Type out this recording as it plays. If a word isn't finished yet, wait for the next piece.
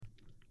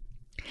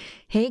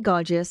Hey,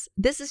 gorgeous.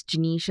 This is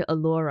Janisha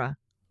Alora.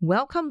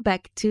 Welcome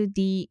back to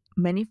the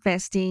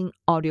Manifesting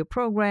audio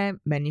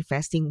program,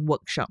 Manifesting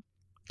Workshop.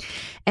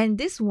 And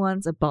this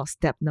one's about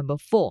step number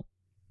 4.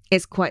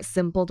 It's quite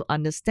simple to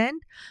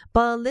understand,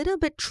 but a little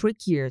bit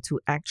trickier to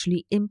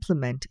actually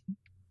implement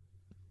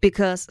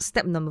because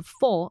step number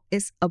 4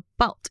 is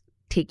about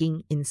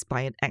taking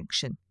inspired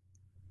action.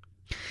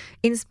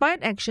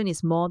 Inspired action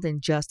is more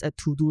than just a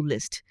to-do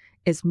list.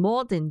 It's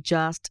more than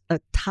just a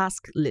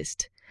task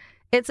list.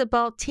 It's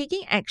about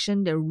taking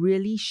action that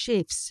really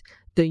shifts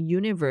the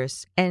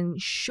universe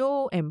and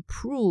show and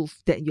prove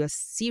that you're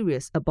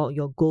serious about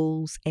your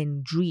goals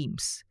and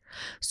dreams.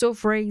 So,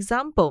 for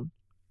example,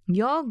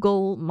 your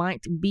goal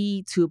might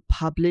be to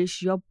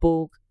publish your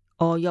book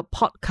or your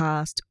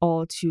podcast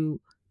or to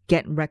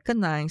get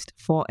recognized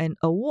for an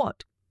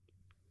award.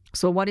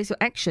 So, what is your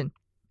action?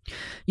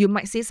 You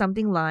might say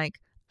something like,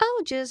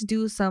 I'll just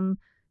do some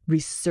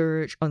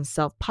research on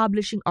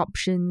self-publishing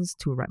options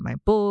to write my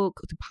book,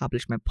 to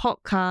publish my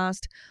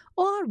podcast,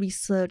 or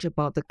research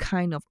about the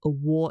kind of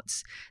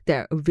awards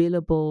that are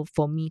available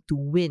for me to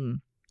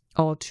win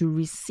or to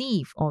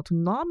receive or to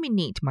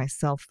nominate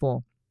myself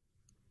for.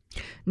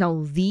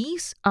 Now,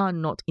 these are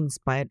not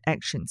inspired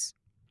actions.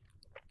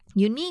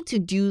 You need to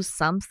do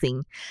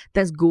something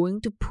that's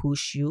going to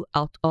push you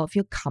out of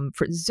your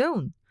comfort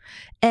zone.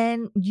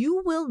 And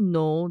you will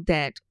know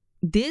that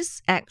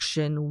this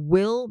action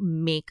will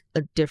make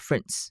a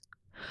difference.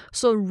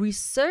 So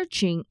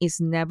researching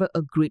is never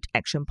a great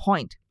action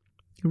point.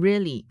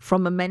 Really,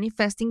 from a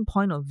manifesting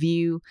point of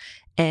view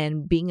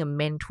and being a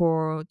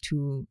mentor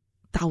to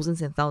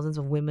thousands and thousands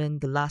of women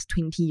the last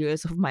 20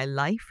 years of my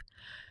life,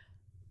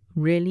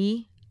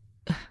 really,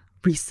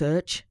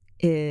 research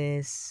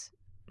is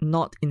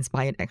not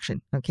inspired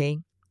action, okay?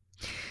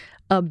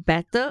 A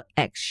better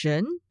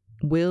action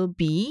will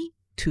be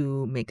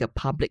to make a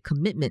public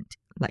commitment.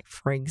 Like,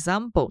 for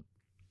example,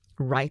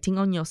 writing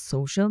on your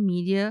social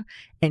media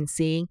and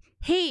saying,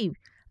 hey,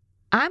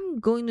 I'm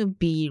going to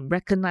be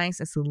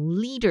recognized as a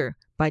leader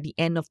by the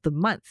end of the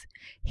month.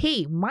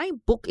 Hey, my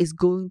book is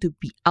going to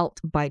be out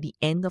by the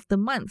end of the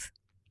month.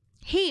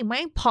 Hey,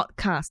 my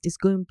podcast is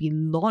going to be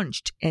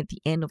launched at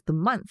the end of the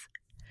month.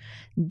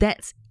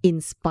 That's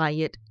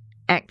inspired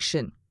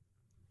action.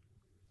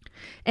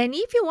 And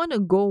if you want to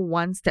go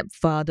one step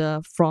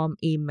further from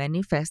a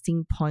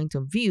manifesting point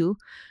of view,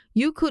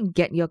 you could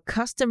get your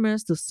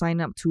customers to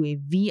sign up to a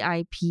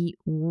VIP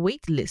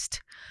waitlist.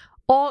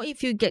 Or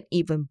if you get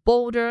even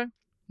bolder,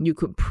 you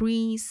could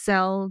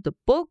pre-sell the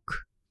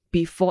book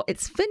before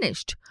it's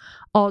finished,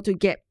 or to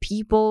get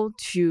people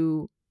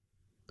to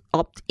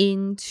opt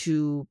in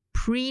to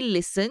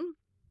pre-listen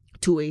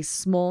to a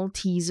small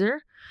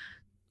teaser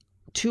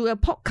to a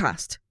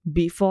podcast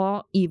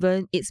before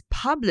even it's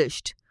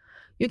published.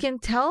 You can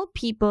tell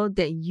people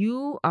that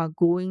you are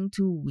going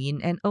to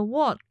win an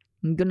award.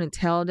 I'm going to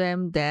tell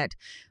them that,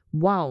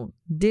 wow,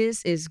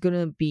 this is going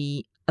to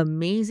be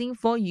amazing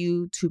for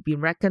you to be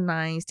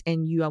recognized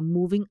and you are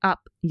moving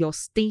up your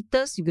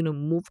status. You're going to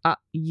move up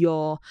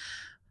your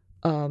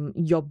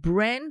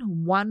brand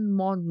one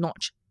more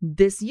notch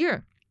this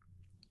year.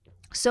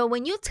 So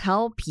when you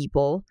tell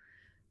people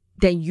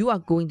that you are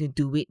going to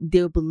do it,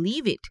 they'll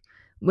believe it.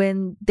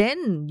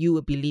 Then you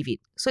will believe it.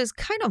 So it's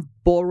kind of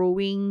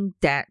borrowing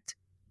that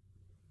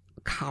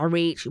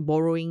courage,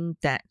 borrowing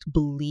that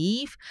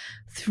belief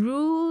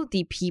through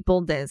the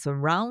people that's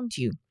around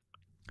you.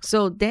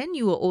 So then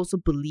you will also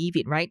believe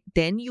it, right?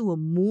 Then you will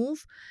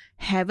move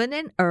heaven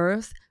and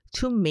earth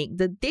to make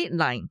the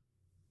deadline.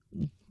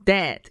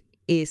 That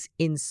is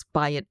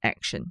inspired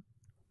action.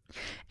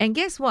 And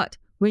guess what?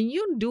 When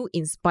you do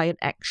inspired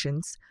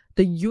actions,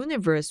 the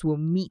universe will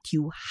meet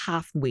you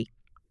halfway.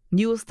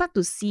 You will start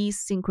to see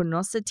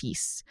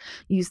synchronicities.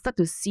 You start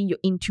to see your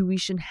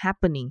intuition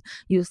happening.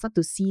 You start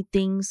to see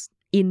things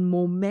in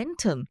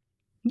momentum.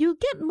 You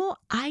get more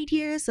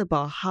ideas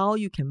about how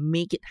you can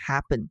make it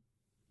happen.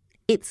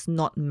 It's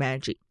not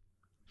magic.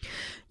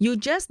 You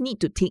just need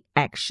to take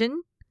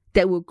action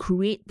that will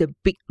create the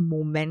big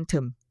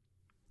momentum.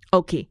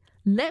 Okay,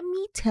 let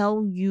me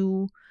tell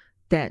you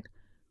that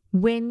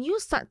when you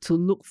start to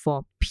look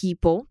for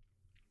people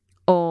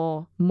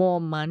or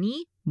more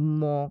money,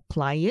 more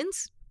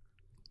clients,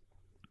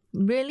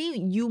 really,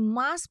 you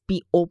must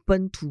be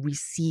open to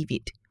receive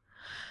it.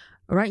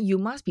 All right? You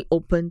must be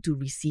open to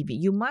receive it.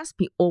 You must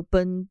be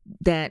open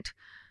that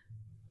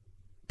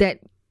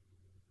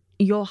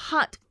your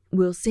heart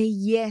will say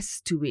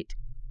yes to it.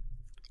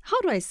 How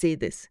do I say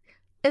this?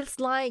 It's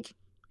like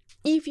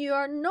if you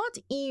are not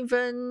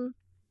even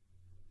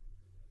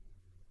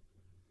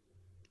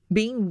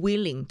being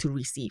willing to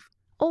receive.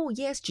 Oh,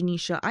 yes,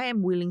 Janisha, I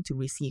am willing to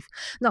receive.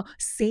 Now,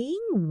 saying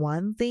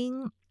one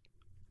thing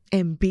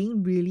and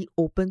being really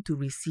open to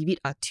receive it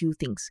are two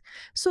things.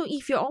 So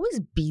if you're always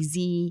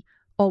busy,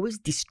 always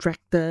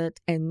distracted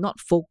and not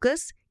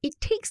focused, it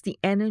takes the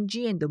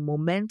energy and the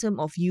momentum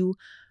of you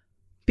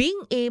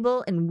being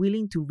able and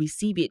willing to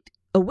receive it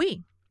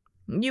away.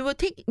 You will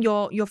take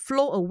your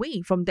flow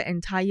away from the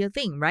entire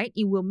thing, right?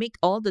 It will make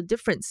all the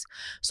difference.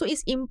 So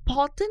it's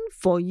important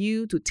for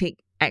you to take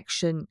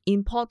action,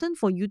 important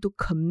for you to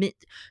commit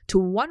to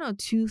one or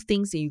two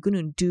things that you're going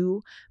to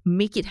do,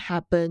 make it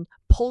happen,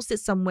 post it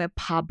somewhere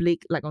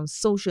public, like on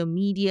social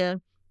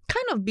media,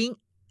 kind of being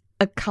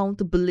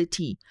accountable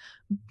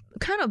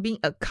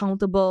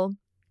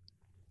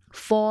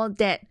for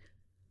that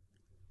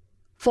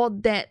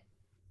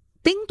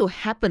thing to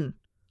happen,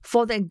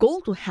 for that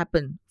goal to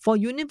happen, for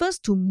universe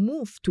to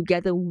move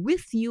together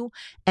with you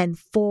and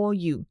for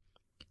you.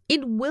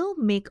 It will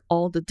make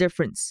all the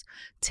difference.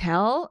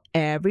 Tell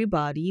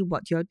everybody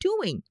what you're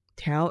doing.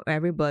 Tell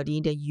everybody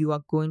that you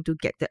are going to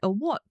get the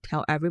award.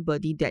 Tell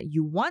everybody that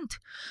you want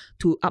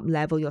to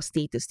up-level your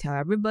status. Tell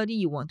everybody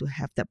you want to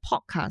have the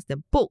podcast, the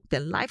book, the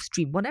live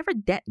stream, whatever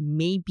that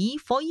may be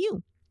for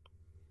you.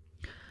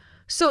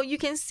 So you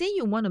can say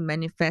you want to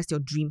manifest your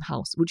dream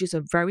house, which is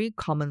a very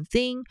common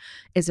thing.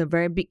 It's a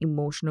very big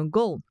emotional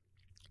goal.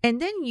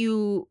 And then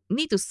you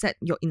need to set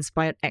your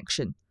inspired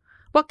action.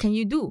 What can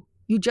you do?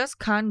 You just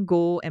can't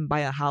go and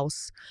buy a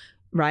house,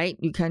 right?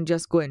 You can't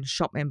just go and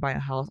shop and buy a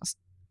house.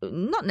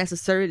 Not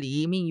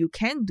necessarily. I mean, you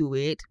can do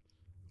it,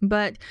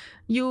 but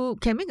you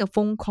can make a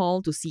phone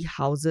call to see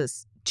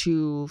houses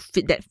to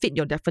fit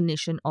your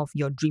definition of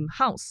your dream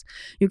house.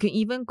 You can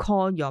even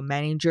call your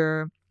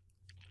manager,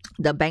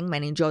 the bank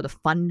manager or the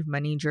fund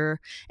manager,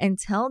 and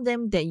tell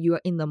them that you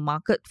are in the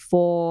market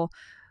for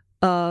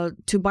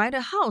to buy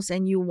the house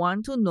and you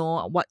want to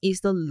know what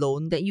is the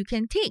loan that you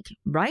can take,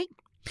 right?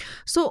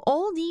 So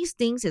all these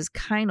things is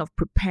kind of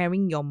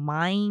preparing your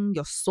mind,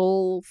 your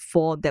soul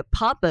for the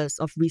purpose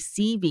of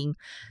receiving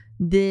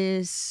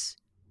this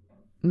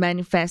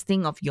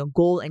manifesting of your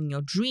goal and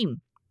your dream.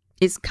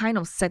 It's kind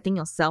of setting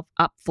yourself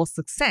up for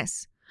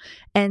success.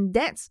 And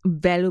that's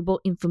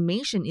valuable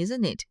information,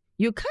 isn't it?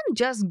 You can't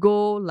just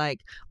go like,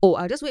 oh,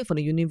 I'll just wait for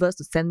the universe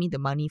to send me the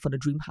money for the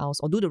dream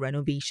house or do the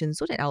renovation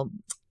so that I'll,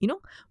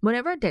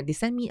 whenever that they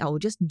send me, I will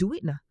just do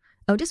it.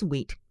 I'll just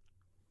wait.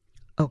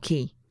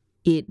 Okay,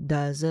 it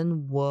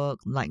doesn't work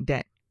like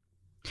that.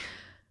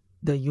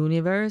 The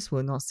universe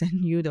will not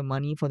send you the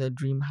money for the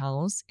dream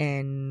house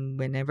and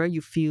whenever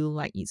you feel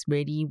like it's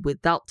ready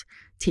without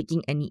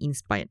taking any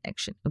inspired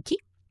action, okay?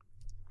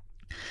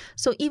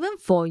 So even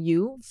for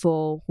you,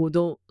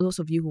 those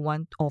of you who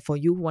want, or for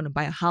you who want to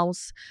buy a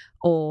house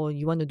or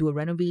you want to do a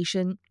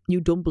renovation, you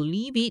don't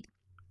believe it,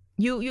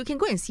 you can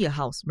go and see a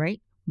house,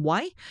 right?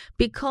 Why?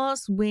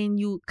 Because when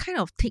you kind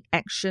of take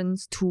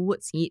actions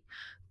towards it,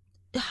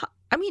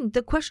 I mean,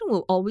 the question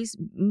will always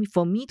be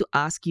for me to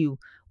ask you,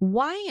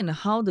 why and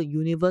how the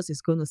universe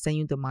is going to send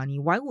you the money?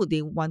 Why would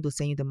they want to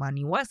send you the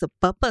money? What is the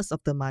purpose of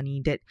the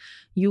money that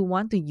you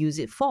want to use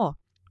it for?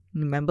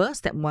 Remember,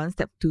 step 1,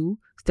 step 2,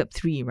 step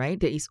 3, right?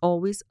 There is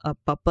always a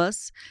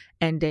purpose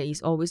and there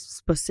is always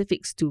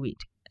specifics to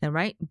it. And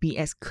right? Be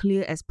as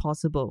clear as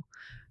possible.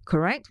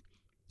 Correct?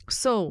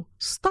 So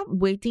stop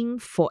waiting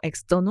for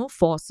external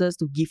forces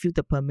to give you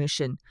the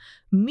permission.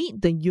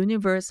 Meet the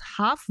universe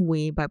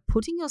halfway by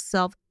putting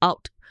yourself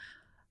out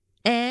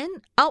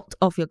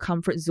of your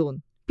comfort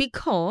zone,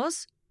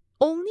 because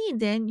only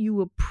then you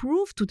will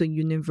prove to the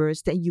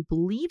universe that you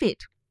believe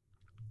it.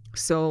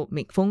 So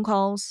make phone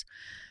calls,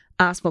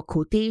 ask for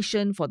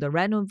quotation for the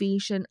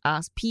renovation,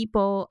 ask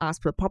people,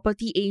 ask the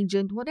property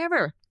agent,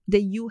 whatever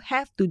that you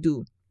have to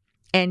do.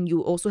 And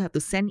you also have to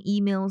send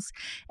emails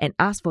and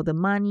ask for the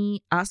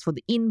money, ask for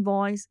the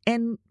invoice,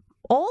 and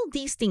all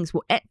these things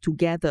will add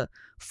together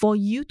for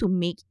you to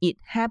make it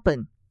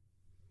happen.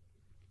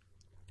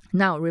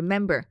 Now,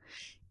 remember,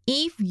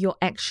 if your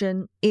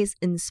action is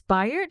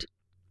inspired,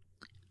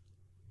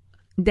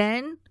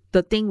 then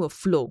the thing will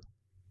flow.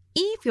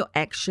 If your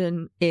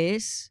action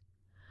is,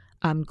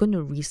 I'm going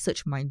to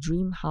research my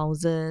dream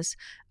houses,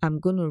 I'm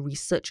going to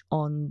research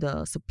on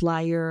the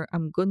supplier,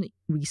 I'm going to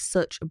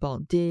research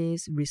about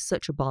this,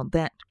 research about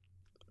that,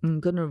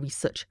 I'm going to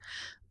research.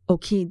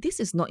 Okay,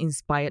 this is not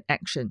inspired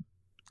action.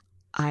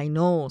 I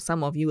know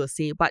some of you will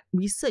say, but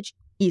research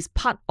is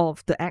part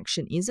of the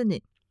action, isn't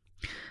it?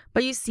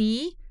 But you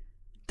see,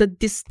 the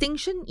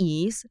distinction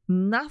is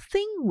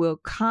nothing will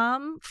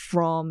come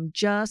from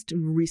just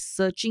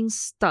researching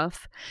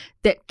stuff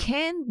that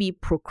can be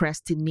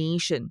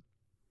procrastination.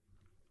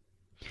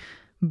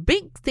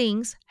 Big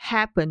things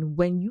happen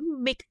when you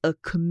make a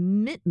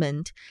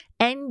commitment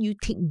and you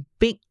take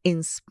big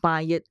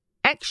inspired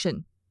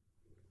action.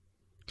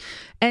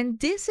 And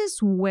this is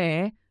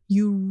where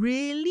you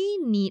really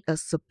need a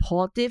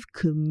supportive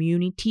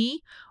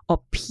community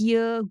or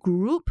peer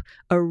group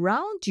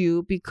around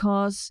you,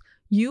 because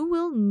you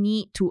will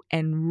need to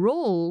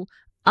enroll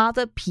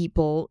other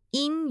people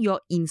in your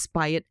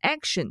inspired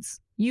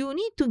actions. You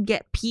need to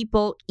get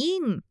people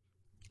in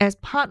as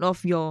part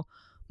of your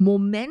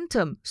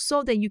momentum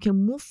so that you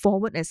can move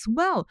forward as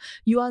well.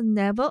 You are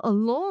never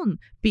alone,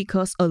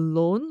 because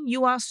alone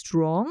you are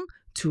strong,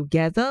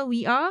 together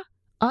we are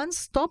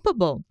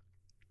unstoppable.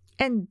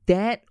 And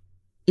that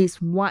is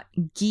what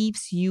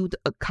gives you the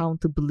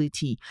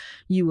accountability.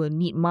 You will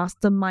need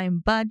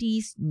mastermind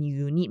buddies,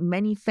 you need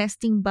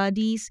manifesting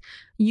buddies,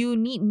 you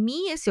need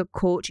me as your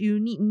coach, you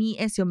need me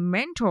as your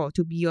mentor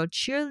to be your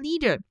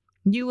cheerleader.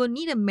 You will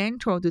need a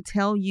mentor to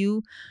tell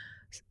you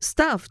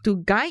stuff to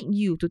guide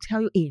you, to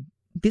tell you, hey,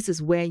 this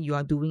is where you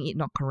are doing it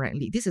not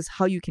correctly. This is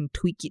how you can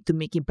tweak it to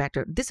make it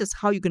better. This is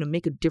how you're going to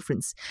make a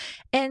difference.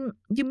 And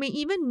you may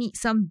even need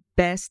some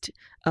besties,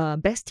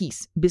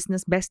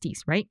 business besties,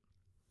 right?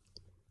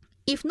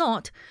 If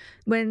not,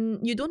 when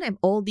you don't have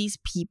all these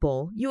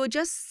people, you will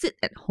just sit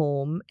at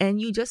home and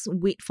you just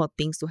wait for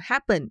things to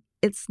happen.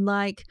 It's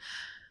like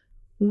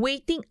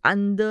waiting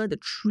under the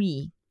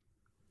tree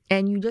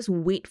and you just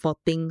wait for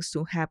things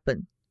to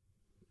happen.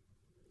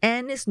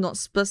 And it's not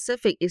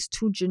specific, it's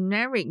too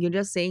generic. You're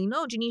just saying,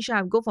 no, Janisha,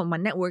 I go for my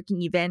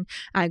networking event,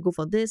 I go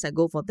for this, I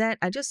go for that.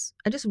 I just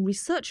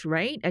research,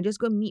 right? I just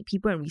go meet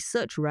people and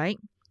research, right?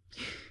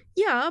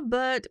 Yeah,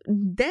 but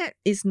that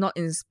is not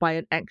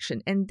inspired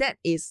action. And that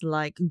is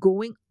like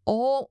going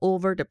all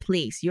over the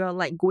place. You are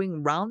like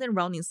going round and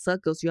round in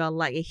circles. You are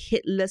like a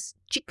headless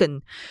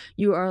chicken.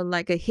 You are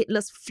like a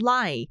headless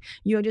fly.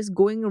 You are just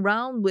going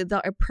around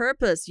without a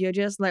purpose. You're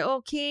just like,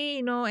 okay,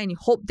 and you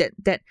hope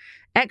that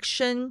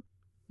action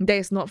that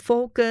is not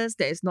focused,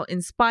 that is not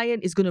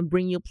inspired, is going to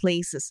bring you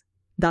places.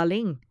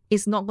 Darling,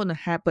 it's not going to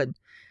happen.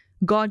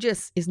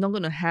 Gorgeous, it's not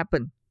going to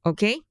happen.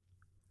 Okay?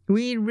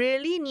 We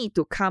really need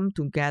to come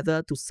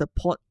together to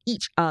support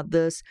each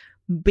other's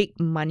big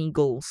money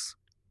goals.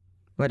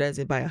 Whether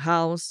it's buy a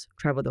house,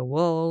 travel the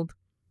world,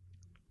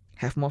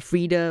 have more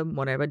freedom,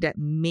 whatever that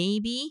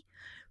may be,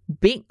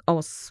 big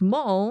or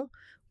small,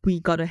 we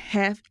gotta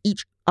have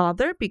each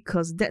other,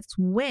 because that's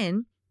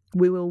when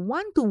we will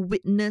want to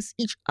witness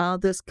each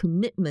other's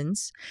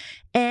commitments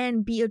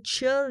and be a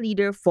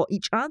cheerleader for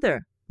each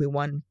other. We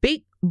want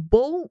big,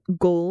 bold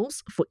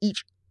goals for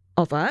each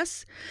of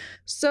us.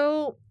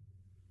 So,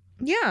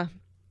 yeah,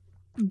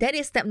 that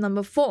is step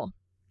number 4.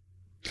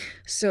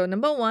 So,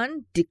 number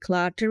 1,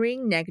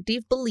 decluttering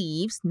negative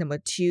beliefs. Number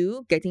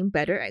 2, getting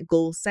better at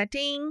goal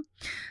setting,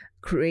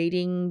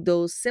 creating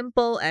those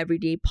simple,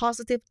 everyday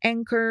positive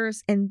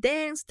anchors. And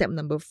then step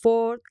number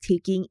 4,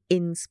 taking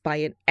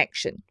inspired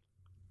action.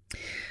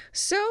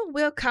 So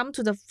we'll come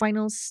to the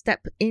final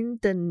step in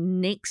the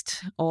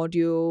next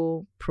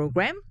audio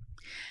program.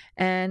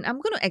 And I'm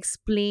going to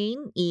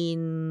explain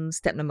in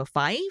step number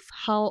 5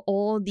 how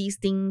all these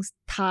things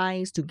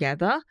ties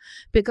together,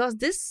 because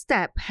this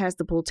step has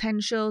the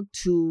potential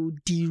to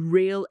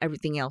derail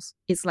everything else.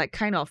 It's like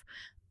kind of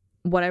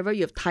whatever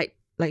you've tied,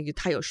 like you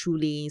tie your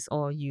shoelace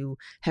or you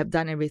have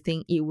done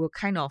everything, it will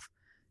kind of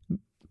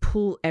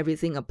pull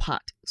everything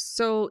apart.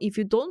 So if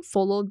you don't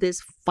follow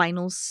this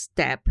final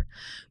step,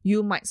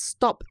 you might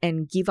stop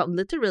and give up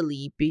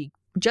literally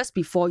just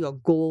before your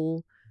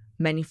goal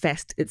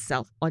manifests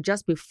itself, or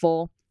just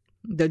before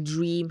the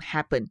dream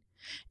happen.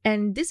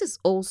 And this is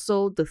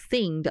also the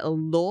thing that a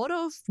lot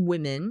of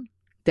women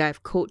that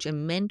I've coached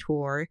and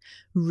mentored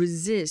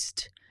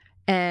resist.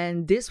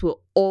 And this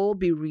will all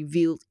be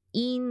revealed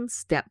in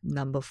step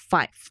number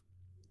 5.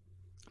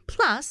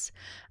 Plus,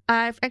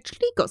 I've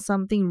actually got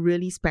something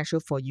really special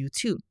for you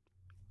too.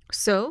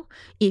 So,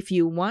 if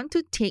you want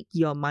to take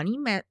your money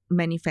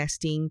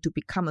manifesting to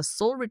become a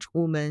soul-rich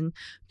woman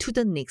to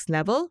the next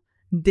level,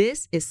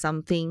 this is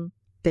something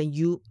that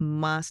you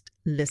must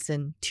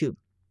listen to.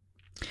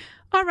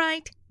 All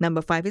right,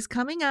 number 5 is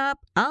coming up.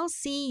 I'll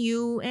see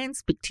you and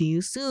speak to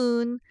you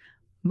soon.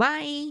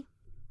 Bye.